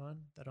ruminating on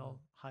that I'll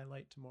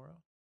highlight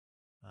tomorrow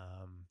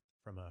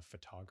from a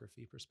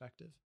photography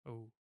perspective.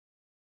 Oh,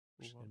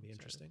 Which is going to be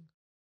excited. interesting.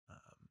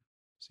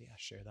 So yeah,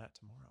 share that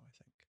tomorrow, I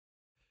think.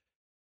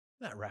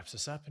 That wraps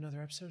us up. Another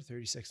episode,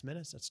 36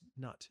 minutes. That's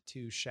not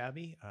too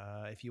shabby.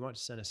 If you want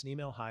to send us an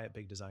email,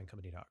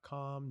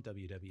 hi@bigdesigncompany.com,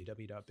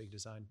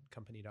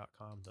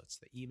 www.bigdesigncompany.com. That's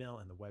the email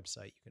and the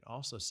website. You can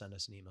also send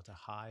us an email to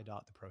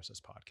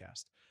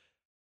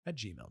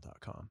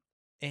hi.theprocesspodcast@gmail.com.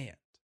 And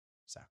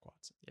Zach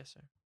Watson, Yes,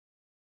 sir.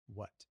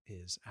 what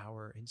is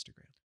our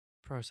Instagram?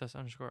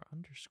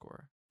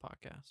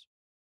 Process__podcast.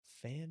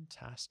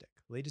 Fantastic.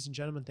 Ladies and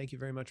gentlemen, thank you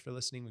very much for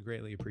listening. We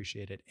greatly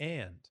appreciate it.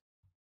 And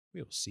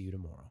we will see you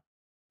tomorrow.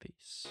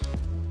 Peace.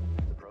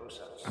 The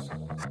process.